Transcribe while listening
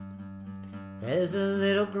There's a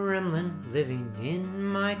little gremlin living in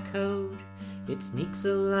my code. It sneaks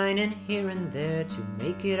a line in here and there to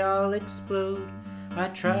make it all explode. I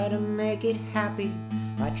try to make it happy,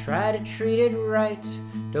 I try to treat it right.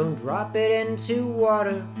 Don't drop it into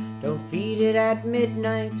water, don't feed it at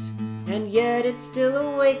midnight. And yet it still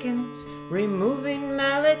awakens, removing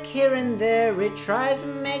malak here and there. It tries to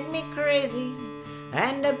make me crazy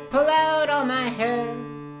and to pull out all my hair.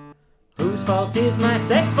 Whose fault is my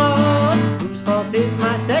Segfault? Whose fault is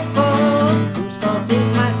my Segfault? Whose fault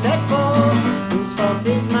is my Segfault? Whose fault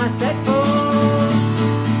is my Segfault?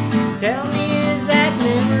 Tell me, is that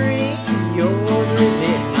memory yours or is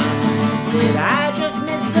it mine? Did I just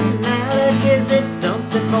miss a malak? Is it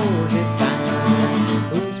something more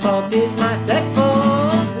divine? Whose fault is my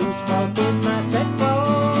Segfault? Whose fault is my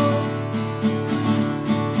Segfault?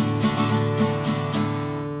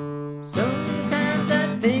 Sometimes I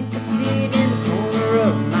think I see it in the corner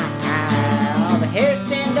of my eye. All the hair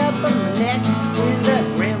stand up on my neck when the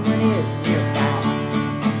gremlin is nearby.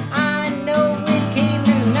 I know it came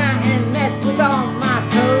tonight and messed with all my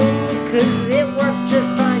code, 'cause it worked just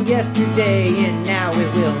fine yesterday and now it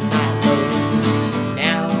will not load.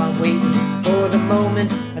 Now I'm waiting for the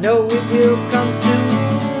moment, I know it will come soon,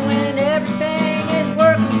 when everything is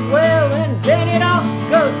working well and then it all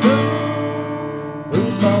goes boom.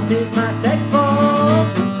 Whose fault is my Segfault?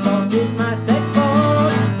 Whose fault is my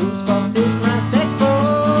Segfault? Whose fault is my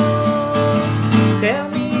Segfault? Tell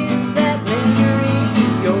me, is that memory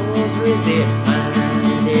yours or is it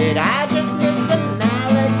mine? Did I just miss a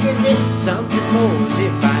malak? Is it something more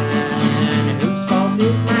divine?